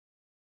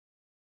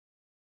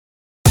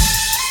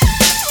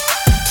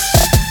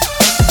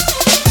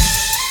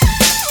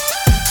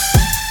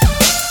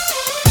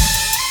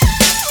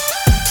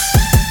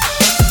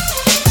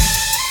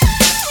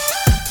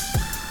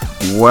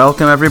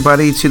Welcome,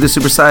 everybody, to the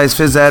Supersized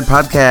Phys Ed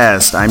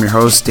podcast. I'm your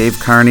host, Dave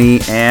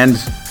Carney, and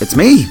it's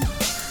me.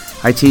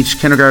 I teach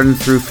kindergarten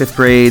through 5th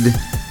grade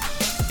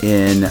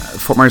in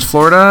Fort Myers,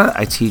 Florida.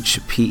 I teach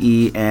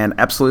PE and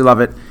absolutely love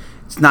it.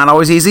 It's not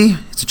always easy.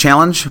 It's a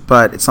challenge,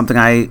 but it's something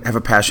I have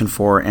a passion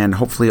for, and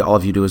hopefully all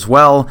of you do as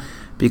well,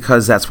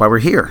 because that's why we're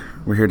here.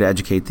 We're here to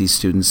educate these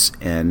students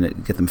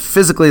and get them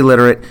physically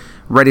literate,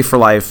 ready for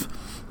life,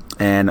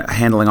 and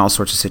handling all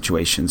sorts of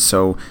situations.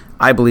 So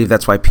I believe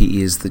that's why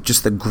PE is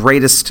just the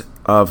greatest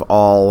of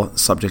all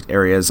subject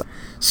areas.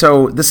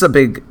 So this is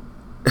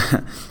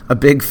a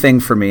big thing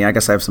for me. I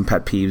guess I have some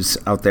pet peeves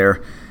out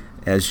there,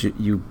 as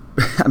you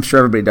I'm sure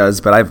everybody does,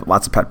 but I have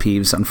lots of pet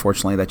peeves.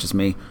 Unfortunately, that's just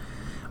me.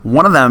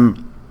 One of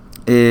them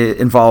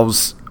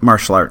involves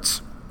martial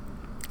arts.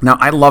 Now,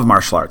 I love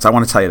martial arts. I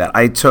want to tell you that.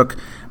 I took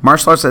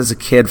martial arts as a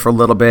kid for a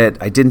little bit.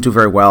 I didn't do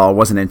very well. I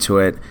wasn't into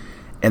it.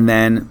 And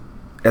then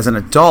as an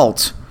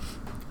adult,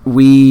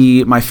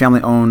 my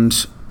family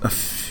owned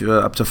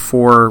up to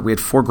four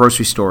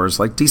grocery stores,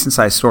 like decent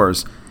sized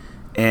stores.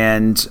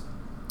 And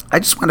I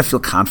just want to feel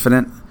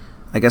confident.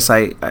 I guess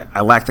I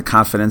lack the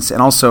confidence.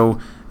 And also,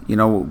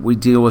 we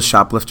deal with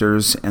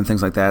shoplifters and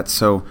things like that.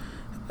 So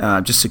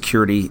just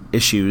security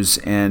issues.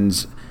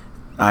 And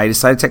I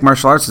decided to take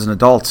martial arts as an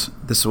adult.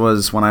 This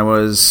was when I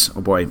was,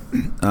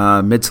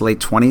 mid to late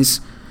 20s,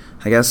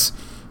 I guess.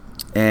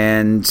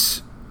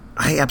 And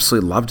I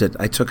absolutely loved it.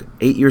 I took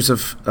 8 years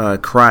of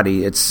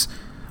karate. It's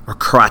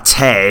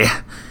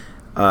karate.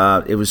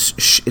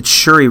 It's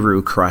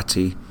Shuri-ryu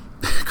karate.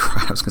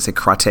 I was going to say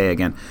karate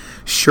again.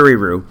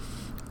 Shuri-ryu.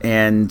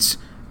 And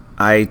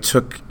I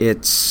took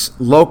it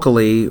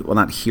locally, well,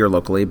 not here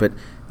locally, but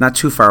not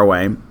too far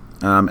away,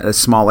 at a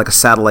small, like a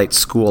satellite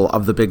school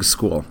of the big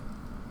school.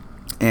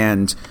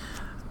 And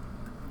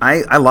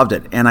I loved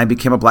it. And I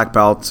became a black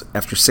belt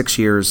after 6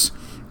 years.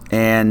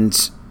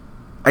 And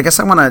I guess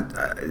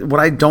what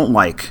I don't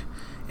like,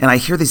 and I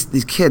hear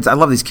these kids, I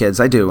love these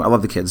kids, I do, I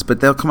love the kids, but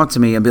they'll come up to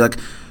me and be like,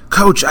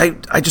 Coach, I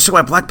just took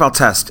my black belt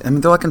test. I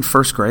mean, they're like in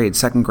first grade,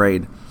 second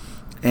grade,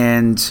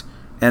 and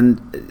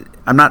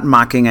I'm not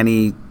mocking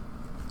any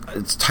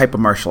type of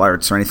martial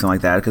arts or anything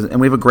like that,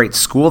 and we have a great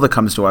school that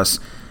comes to us,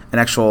 an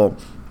actual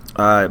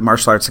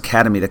martial arts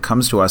academy that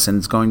comes to us, and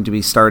it's going to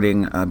be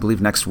starting, I believe,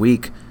 next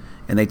week.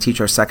 And they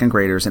teach our second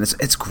graders, and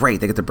it's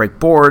great. They get to break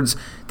boards,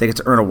 they get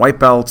to earn a white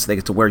belt, they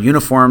get to wear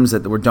uniforms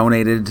that were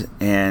donated,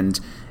 and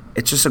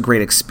it's just a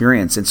great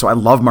experience. And so I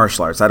love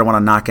martial arts. I don't want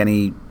to knock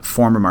any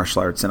form of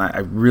martial arts, and I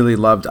really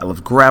loved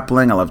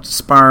grappling, I loved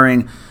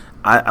sparring,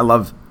 I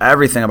love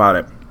everything about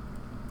it.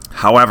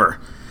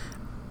 However,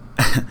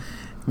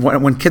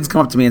 when kids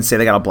come up to me and say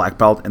they got a black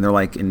belt and they're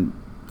like in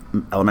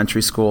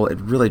elementary school, it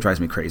really drives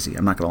me crazy.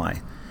 I'm not going to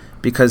lie,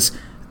 because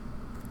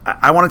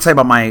I want to tell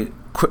you about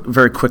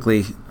very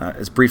quickly,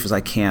 as brief as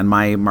I can,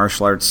 my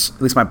martial arts,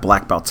 at least my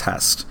black belt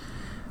test.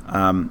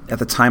 At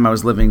the time, I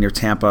was living near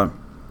Tampa,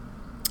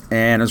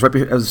 and it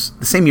was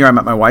the same year I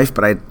met my wife,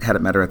 but I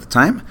hadn't met her at the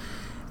time.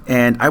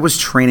 And I was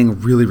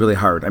training really, really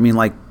hard. I mean,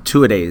 like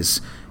 2-a-days,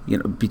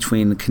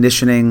 between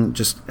conditioning,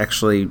 just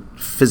actually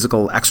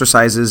physical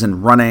exercises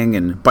and running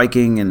and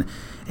biking and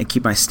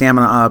keep my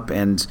stamina up.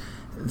 And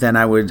then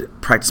I would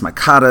practice my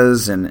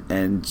katas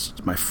and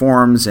my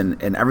forms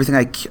and everything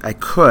I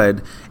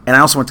could. And I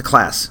also went to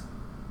class.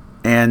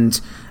 And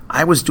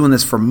I was doing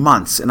this for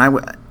months. And I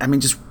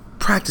mean, just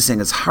practicing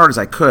as hard as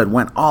I could,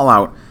 went all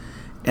out.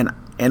 And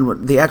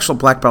the actual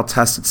black belt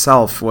test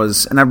itself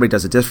was, and everybody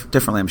does it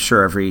differently, I'm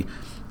sure. Every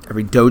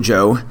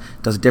dojo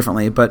does it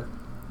differently. But,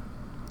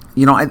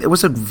 it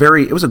was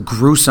a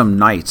gruesome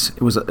night.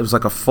 It was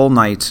like a full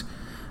night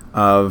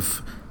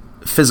of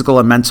physical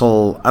and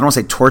mental, I don't want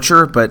to say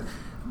torture, but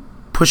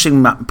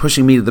pushing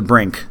me to the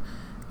brink.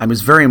 I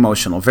was very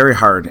emotional, very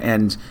hard,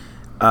 and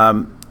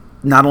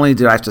not only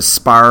did I have to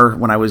spar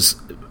when I was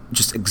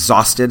just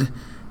exhausted,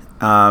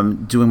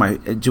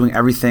 doing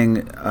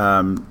everything,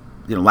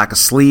 lack of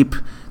sleep.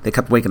 They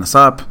kept waking us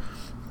up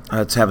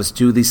to have us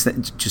do these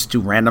things, just do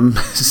random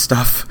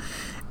stuff,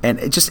 and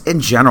it just in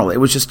general, it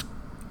was just.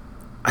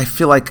 I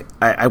feel like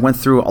I went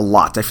through a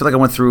lot. I feel like I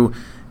went through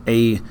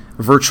a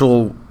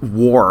virtual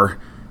war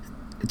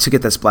to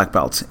get this black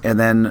belt. And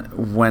then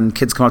when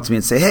kids come up to me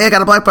and say, "Hey, I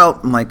got a black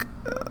belt," I'm like,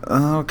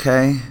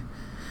 okay.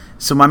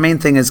 So my main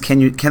thing is, can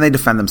they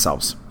defend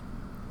themselves?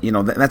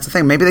 That's the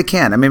thing. Maybe they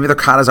can, and maybe their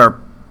katas are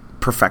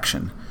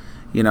perfection.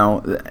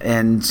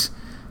 And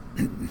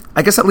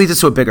I guess that leads us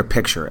to a bigger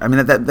picture. I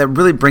mean, that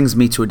really brings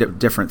me to a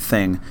different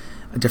thing,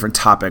 a different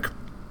topic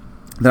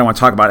that I want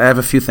to talk about. I have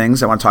a few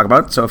things I want to talk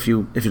about. So if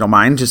you don't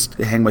mind, just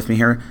hang with me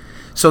here.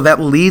 So that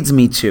leads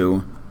me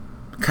to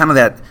kind of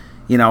that,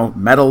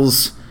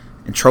 medals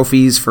and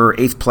trophies for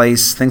 8th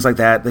place, things like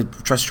that.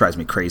 That just drives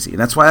me crazy. And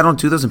that's why I don't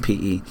do those in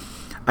PE.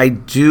 I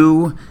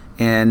do,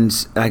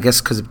 and I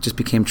guess because it just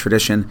became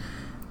tradition,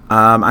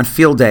 on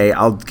field day,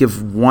 I'll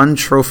give one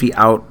trophy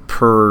out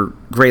per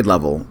grade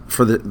level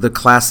for the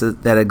class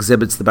that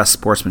exhibits the best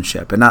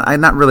sportsmanship. And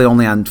not really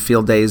only on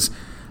field days,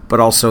 but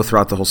also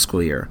throughout the whole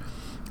school year.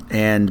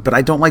 But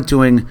I don't like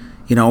doing,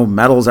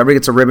 medals. Everybody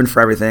gets a ribbon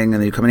for everything,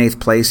 and then you come in 8th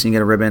place and you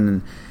get a ribbon.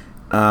 And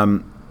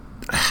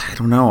I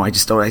don't know. I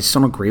just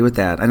don't agree with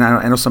that. And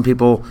I know some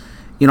people,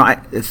 I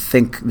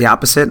think the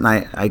opposite. And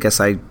I guess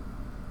I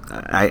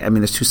mean,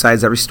 there's two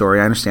sides to every story.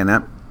 I understand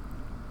that.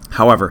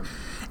 However,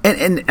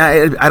 and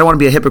I don't want to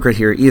be a hypocrite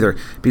here either,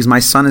 because my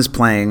son is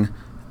playing.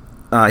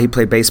 He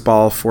played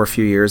baseball for a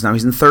few years. Now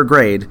he's in 3rd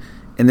grade,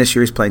 and this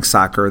year he's playing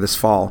soccer this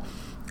fall.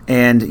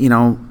 And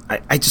I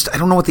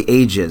don't know what the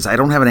age is. I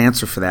don't have an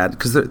answer for that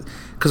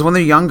because when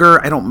they're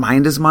younger, I don't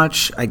mind as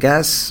much, I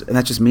guess, and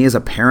that's just me as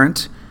a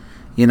parent.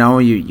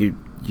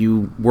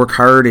 You work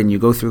hard and you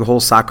go through the whole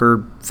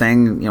soccer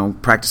thing,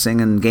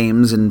 practicing and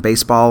games and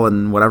baseball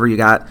and whatever you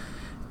got,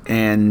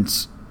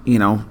 and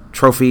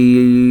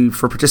trophy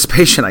for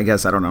participation, I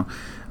guess. I don't know,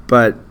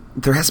 but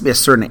there has to be a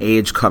certain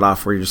age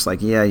cutoff where you're just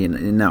like, yeah, you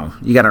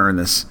got to earn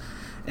this.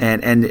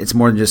 And it's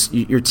more than just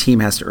your team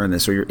has to earn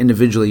this, or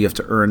individually you have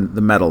to earn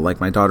the medal, like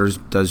my daughter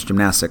does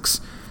gymnastics.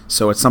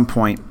 So at some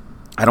point,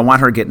 I don't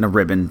want her getting a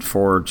ribbon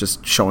for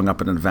just showing up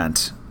at an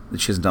event.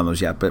 She hasn't done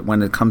those yet. But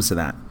when it comes to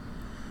that,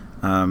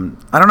 I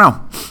don't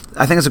know.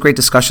 I think it's a great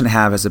discussion to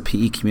have as a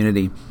PE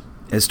community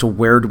as to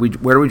where do we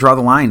draw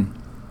the line.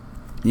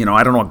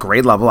 I don't know what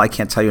grade level. I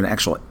can't tell you an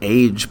actual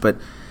age, but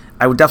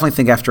I would definitely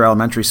think after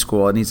elementary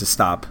school it needs to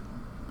stop.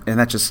 And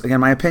that's just,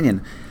 again, my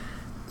opinion.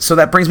 So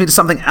that brings me to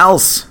something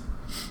else.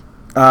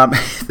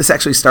 This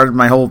actually started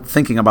my whole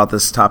thinking about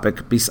this topic.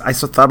 I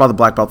thought about the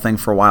black belt thing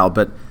for a while,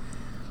 but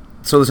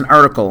so there's an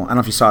article. I don't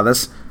know if you saw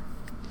this.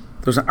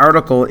 There's an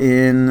article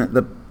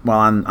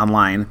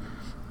online.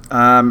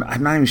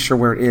 I'm not even sure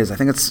where it is. I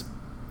think it's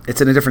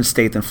in a different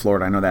state than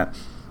Florida. I know that.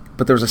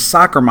 But there was a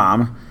soccer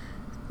mom.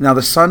 Now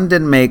the son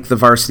didn't make the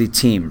varsity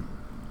team,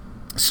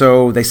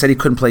 so they said he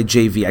couldn't play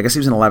JV. I guess he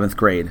was in 11th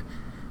grade,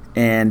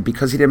 and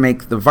because he didn't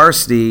make the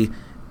varsity,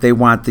 they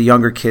want the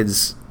younger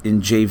kids in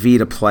JV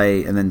to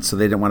play, and then so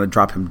they didn't want to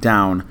drop him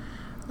down.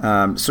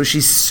 So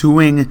she's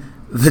suing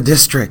the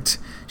district.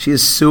 She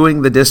is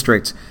suing the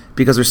district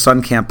because her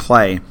son can't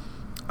play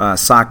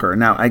soccer.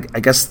 Now, I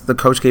guess the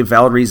coach gave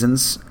valid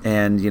reasons,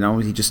 and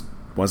he just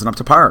wasn't up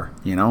to par.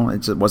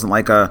 It wasn't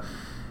like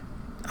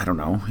I don't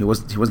know. He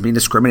wasn't being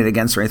discriminated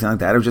against or anything like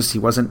that. It was just he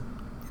wasn't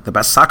the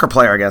best soccer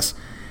player, I guess.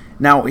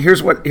 Now,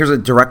 here's a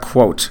direct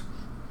quote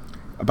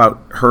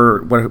about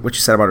her. What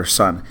she said about her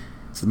son.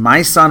 It said,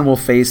 "My son will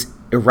face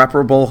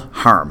irreparable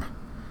harm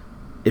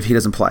if he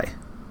doesn't play."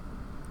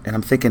 And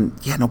I'm thinking,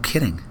 yeah, no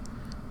kidding.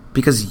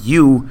 Because he's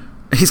going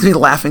to be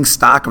laughing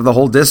stock of the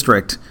whole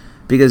district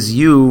because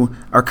you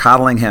are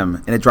coddling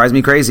him. And it drives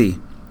me crazy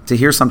to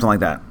hear something like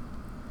that.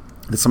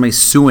 That somebody's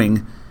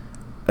suing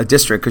a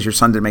district because your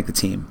son didn't make the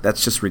team.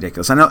 That's just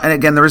ridiculous. I know, and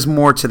again, there is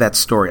more to that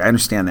story. I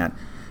understand that.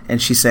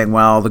 And she's saying,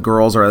 well, the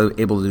girls are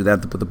able to do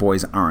that, but the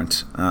boys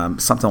aren't.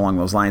 Something along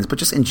those lines. But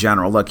just in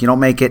general, look, you don't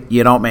make it,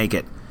 you don't make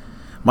it.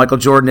 Michael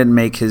Jordan didn't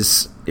make he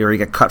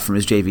got cut from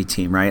his JV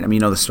team, right? I mean, you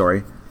know the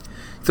story.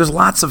 There's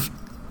lots of,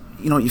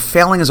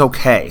 failing is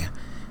okay.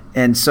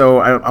 And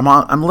so I'm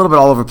a little bit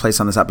all over the place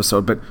on this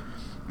episode, but,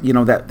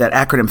 that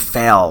acronym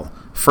FAIL,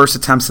 first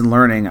attempts in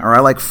learning, or I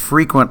like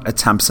frequent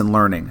attempts in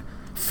learning.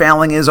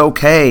 Failing is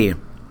okay.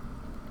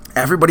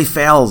 Everybody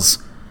fails.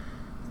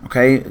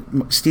 Okay?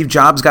 Steve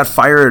Jobs got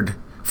fired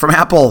from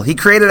Apple. He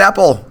created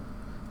Apple.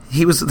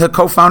 He was the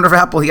co-founder of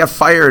Apple. He got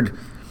fired.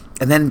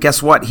 And then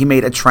guess what? He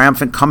made a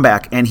triumphant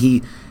comeback, and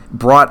he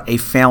brought a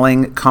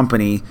failing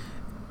company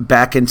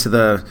back into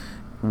the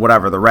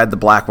red, the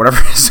black, whatever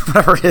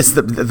it is,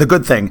 the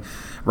good thing,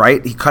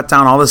 right? He cut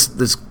down all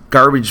this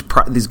garbage,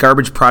 these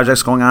garbage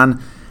projects going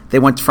on. They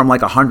went from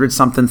like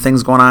 100-something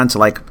things going on to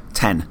like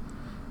 10,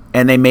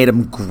 and they made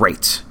him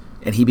great,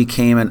 and he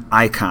became an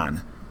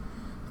icon.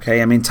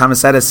 Okay, I mean,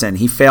 Thomas Edison,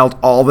 he failed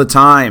all the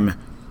time,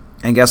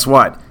 and guess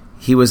what?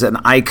 He was an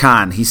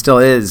icon. He still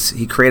is.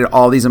 He created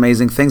all these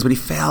amazing things, but he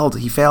failed.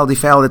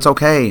 It's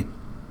okay.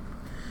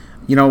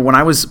 When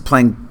I was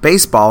playing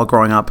baseball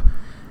growing up,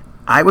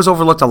 I was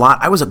overlooked a lot.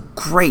 I was a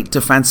great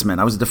defenseman.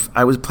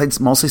 I was played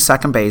mostly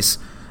second base.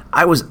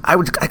 I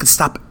could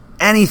stop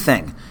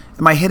anything.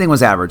 And my hitting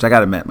was average. I got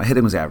to admit, my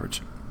hitting was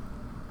average.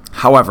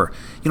 However,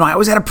 I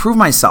always had to prove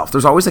myself.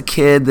 There's always a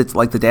kid that's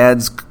like the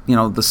dad's,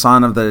 the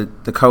son of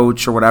the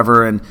coach or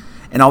whatever, and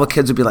all the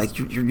kids would be like,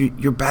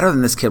 "You're better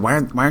than this kid.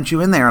 Why aren't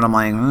you in there?" And I'm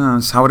like,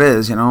 "That's how it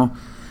is."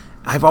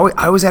 I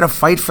always had to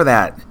fight for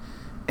that,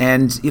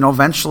 and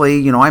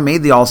eventually,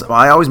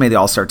 I always made the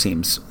all-star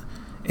teams,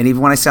 and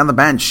even when I sat on the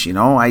bench,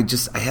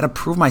 I had to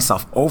prove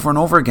myself over and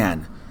over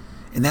again,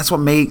 and that's what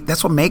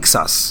makes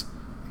us.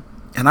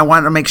 And I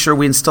wanted to make sure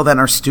we instill that in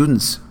our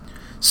students.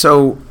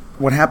 So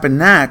what happened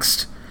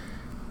next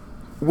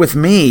with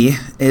me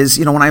is,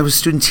 when I was a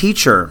student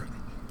teacher,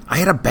 I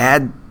had a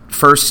bad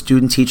first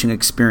student teaching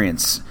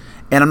experience.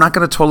 And I'm not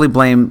going to totally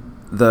blame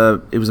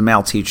it was a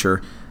male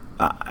teacher.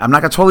 I'm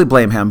not going to totally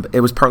blame him. It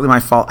was partly my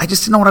fault. I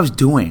just didn't know what I was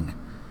doing.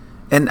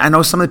 And I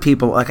know some of the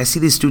people, like I see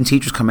these student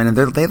teachers come in and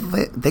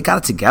they got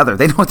it together.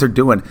 They know what they're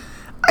doing.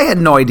 I had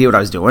no idea what I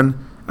was doing.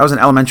 I was an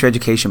elementary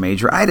education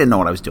major. I didn't know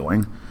what I was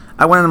doing.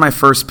 I went into my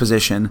first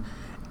position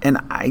And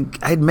I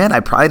admit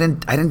I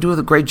didn't do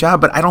a great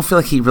job, but I don't feel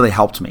like he really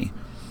helped me.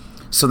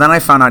 So then I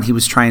found out he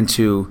was trying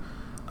to,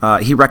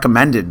 he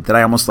recommended that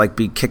I almost like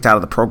be kicked out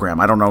of the program.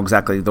 I don't know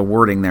exactly the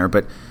wording there,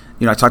 but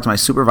I talked to my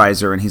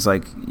supervisor and he's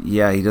like,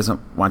 yeah, he doesn't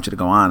want you to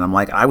go on. I'm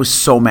like, I was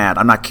so mad.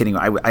 I'm not kidding you.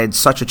 I had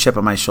such a chip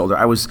on my shoulder.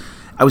 I was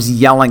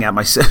yelling at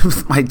my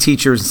my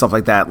teachers and stuff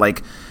like that.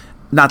 Like,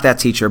 not that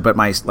teacher, but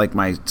my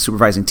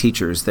supervising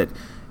teachers that,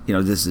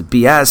 this is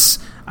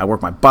BS. I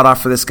work my butt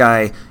off for this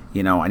guy.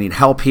 I need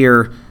help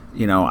here.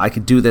 I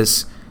could do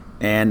this.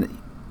 And,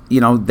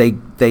 they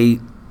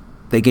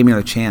gave me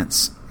another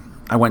chance.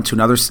 I went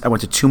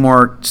to 2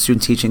 more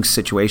student teaching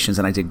situations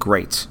and I did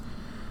great.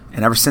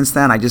 And ever since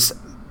then, I just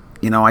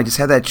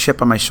had that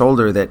chip on my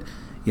shoulder that,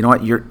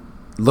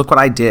 look what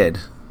I did.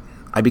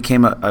 I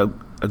became a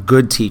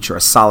good teacher,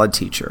 a solid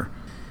teacher.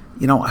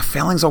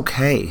 Failing's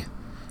okay.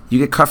 You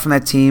get cut from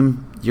that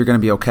team, you're going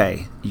to be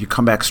okay. You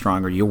come back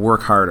stronger. You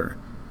work harder.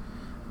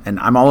 And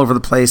I'm all over the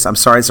place. I'm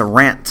sorry, it's a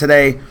rant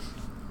today.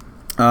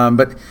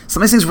 But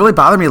some of these things really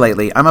bother me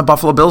lately. I'm a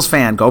Buffalo Bills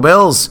fan. Go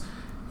Bills.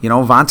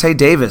 Vontae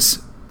Davis.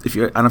 I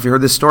don't know if you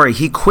heard this story.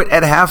 He quit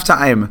at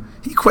halftime.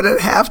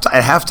 At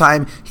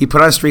halftime, he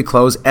put on street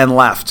clothes and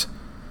left.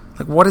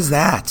 Like, what is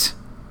that?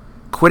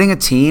 Quitting a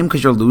team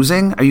because you're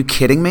losing? Are you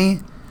kidding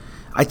me?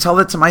 I tell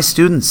that to my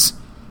students.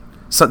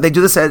 So they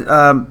do this at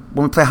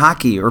when we play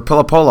hockey or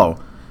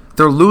polo.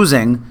 They're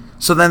losing,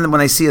 so then when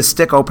they see a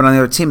stick open on the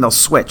other team, they'll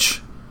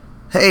switch.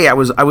 Hey, I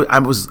was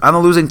on the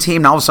losing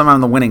team. Now all of a sudden I'm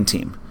on the winning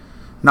team.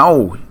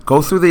 No,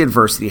 go through the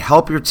adversity.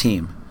 Help your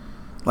team.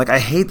 Like, I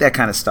hate that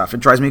kind of stuff. It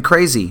drives me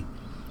crazy.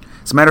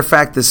 As a matter of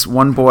fact, this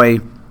one boy,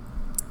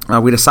 we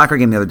had a soccer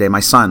game the other day.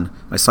 My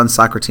son's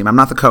soccer team. I'm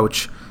not the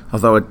coach,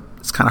 although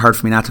it's kind of hard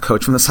for me not to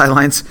coach from the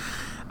sidelines.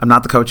 I'm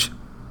not the coach.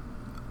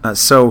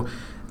 So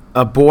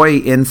a boy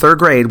in 3rd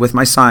grade with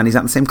my son, he's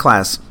not in the same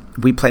class,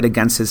 we played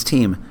against his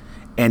team.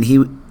 And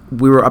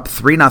we were up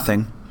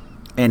 3-0,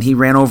 and he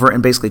ran over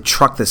and basically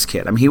trucked this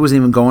kid. I mean, he wasn't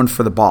even going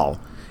for the ball.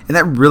 And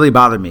that really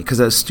bothered me because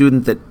a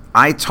student that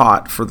I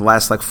taught for the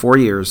last 4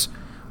 years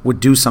would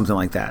do something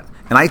like that.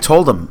 And I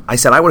told him, I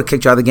said, I would have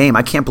kicked you out of the game.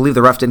 I can't believe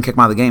the ref didn't kick him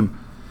out of the game.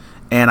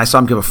 And I saw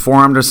him give a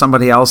forearm to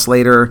somebody else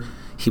later.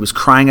 He was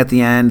crying at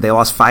the end. They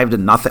lost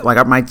 5-0.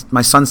 Like,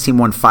 my son's team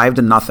won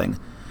 5-0.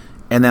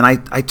 And then I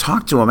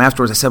talked to him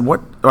afterwards. I said,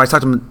 what? Or I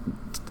talked to him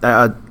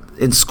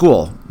in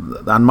school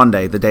on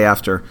Monday, the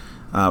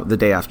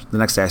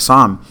next day I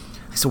saw him.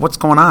 I said, what's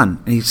going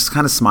on? And he just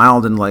kind of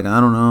smiled and I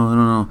don't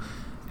know.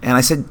 And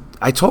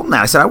I told him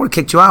that. I said, I would have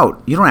kicked you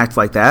out. You don't act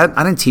like that.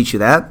 I didn't teach you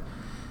that.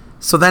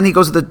 So then he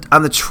goes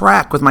on the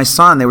track with my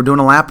son. They were doing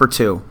a lap or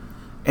two.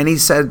 And he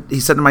said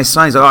to my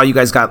son, he's like, oh, you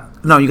guys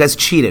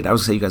cheated. I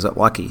was going to say you guys got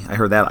lucky. I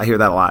hear that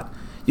a lot.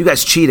 You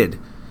guys cheated.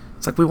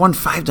 It's like, we won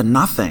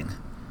 5-0.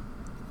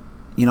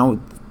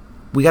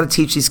 We got to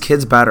teach these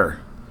kids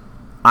better.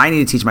 I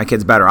need to teach my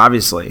kids better,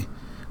 obviously,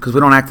 because we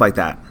don't act like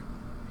that.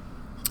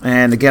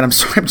 And again, I'm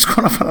sorry, I'm just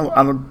going off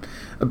on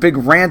a big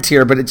rant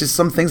here, but it's just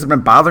some things have been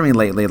bothering me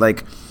lately.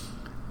 Like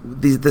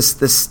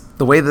the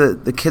way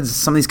the kids,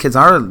 some of these kids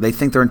are, they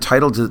think they're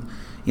entitled to,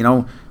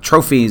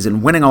 trophies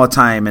and winning all the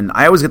time. And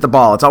I always get the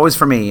ball. It's always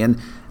for me. And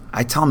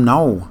I tell them,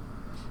 no.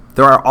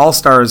 There are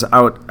all-stars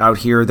out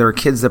here. There are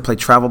kids that play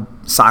travel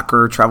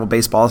soccer, travel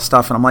baseball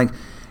stuff. And I'm like,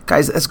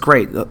 guys, that's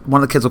great.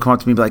 One of the kids will come up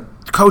to me and be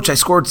like, Coach, I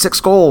scored 6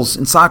 goals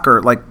in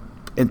soccer, like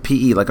in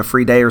PE, like a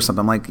free day or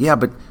something. I'm like, yeah,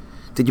 but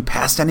did you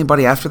pass to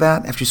anybody after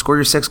that, after you scored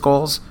your 6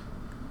 goals?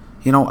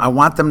 I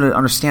want them to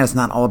understand it's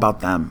not all about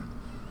them.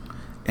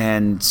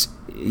 And,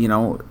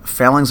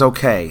 failing's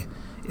okay.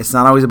 It's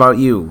not always about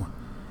you.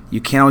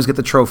 You can't always get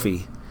the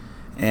trophy.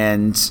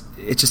 And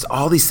it's just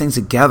all these things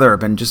together have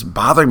been just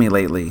bothering me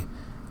lately.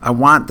 I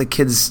want the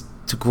kids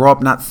to grow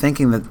up not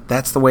thinking that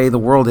that's the way the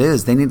world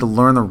is. They need to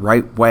learn the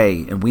right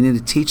way, and we need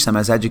to teach them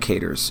as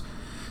educators.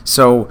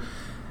 So,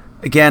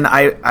 again,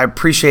 I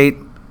appreciate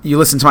you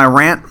listening to my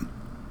rant.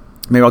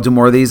 Maybe I'll do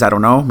more of these. I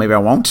don't know. Maybe I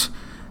won't.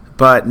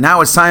 But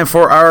now it's time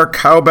for our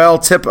cowbell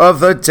tip of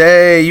the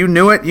day. You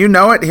knew it. You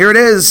know it. Here it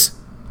is.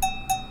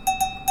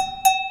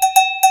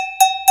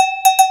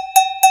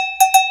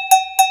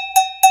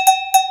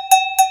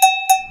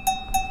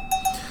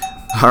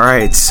 All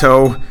right,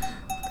 so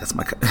that's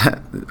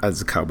as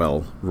the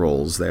cowbell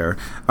rolls there.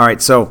 All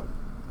right, so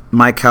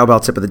my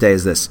cowbell tip of the day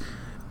is this.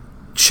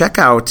 Check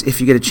out,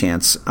 if you get a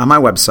chance, on my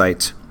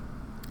website,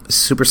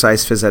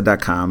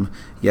 supersizephysed.com.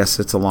 Yes,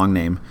 it's a long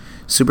name.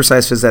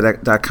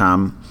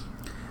 supersizephysed.com.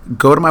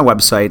 Go to my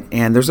website,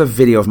 and there's a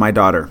video of my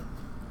daughter.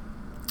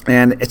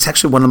 And it's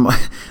actually one of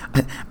my...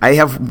 I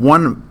have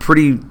one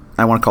pretty,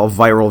 I want to call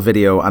viral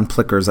video on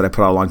Plickers that I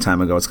put out a long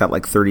time ago. It's got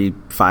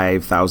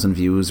 35,000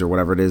 views or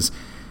whatever it is.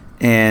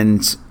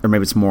 Or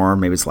maybe it's more,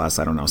 maybe it's less,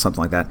 I don't know, something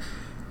like that.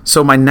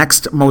 So my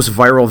next most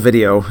viral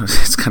video,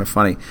 it's kind of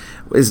funny,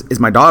 is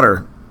my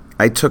daughter.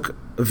 I took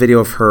a video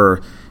of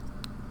her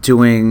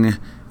doing,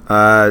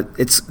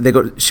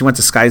 she went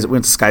to Sky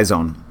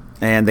Zone,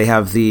 and they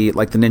have the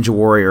Ninja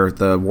Warrior,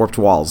 the warped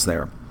walls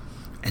there.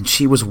 And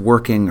she was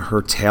working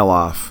her tail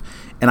off.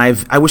 And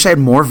I wish I had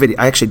more video.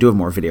 I actually do have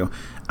more video.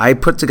 I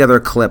put together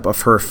a clip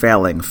of her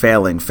failing,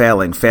 getting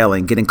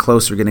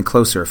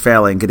closer,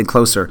 failing, getting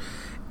closer,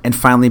 and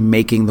finally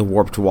making the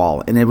warped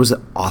wall. And it was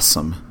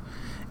awesome.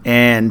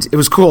 And it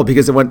was cool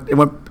because it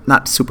went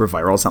not super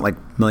viral. It's not like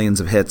millions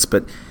of hits,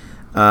 but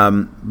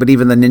even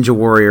the Ninja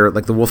Warrior,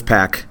 like the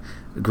Wolfpack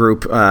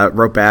group,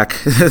 wrote back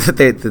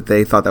that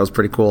they thought that was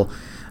pretty cool.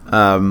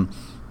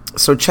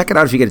 So check it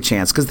out if you get a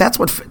chance, because that's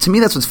what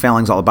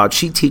failing's all about.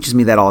 She teaches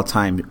me that all the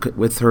time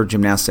with her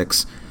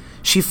gymnastics.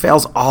 She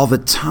fails all the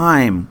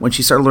time. When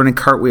she started learning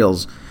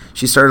cartwheels,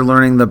 she started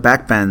learning the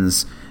back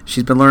bends.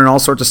 She's been learning all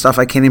sorts of stuff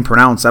I can't even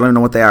pronounce. I don't even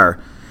know what they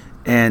are.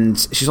 And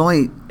she's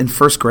only in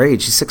first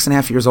grade. She's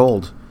 6.5 years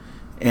old.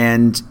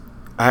 And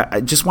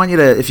I just want you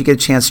to, if you get a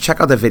chance, check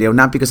out that video,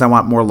 not because I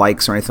want more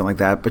likes or anything like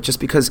that, but just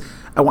because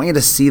I want you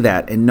to see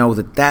that and know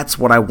that that's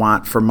what I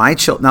want for my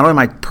children, not only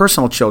my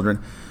personal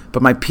children,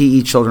 but my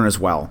PE children as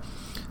well.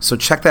 So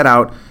check that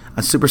out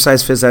on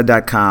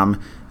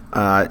supersizephysed.com.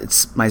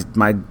 It's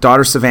my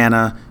daughter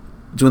Savannah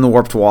doing the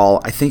warped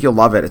wall. I think you'll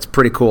love it. It's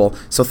pretty cool.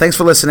 So thanks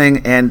for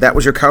listening, and that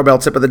was your cowbell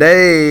tip of the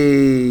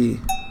day.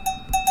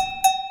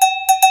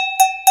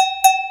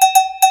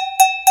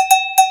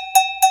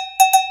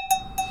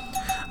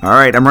 All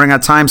right, I'm running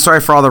out of time.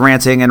 Sorry for all the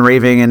ranting and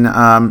raving, and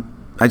I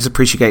just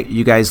appreciate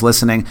you guys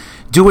listening.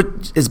 Do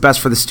what is best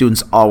for the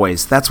students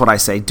always. That's what I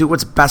say. Do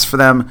what's best for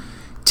them.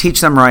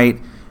 Teach them right.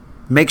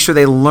 Make sure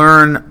they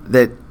learn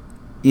that,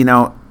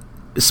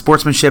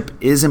 sportsmanship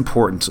is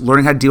important.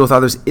 Learning how to deal with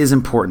others is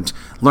important.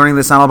 Learning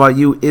that's not all about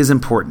you is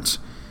important.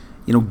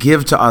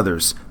 Give to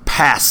others.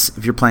 Pass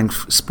if you're playing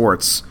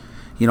sports.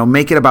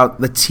 Make it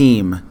about the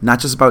team, not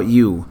just about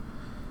you.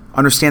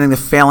 Understanding that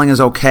failing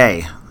is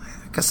okay.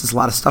 I guess there's a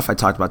lot of stuff I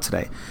talked about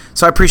today.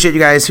 So I appreciate you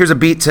guys. Here's a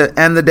beat to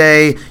end the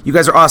day. You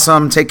guys are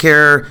awesome. Take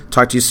care.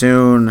 Talk to you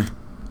soon.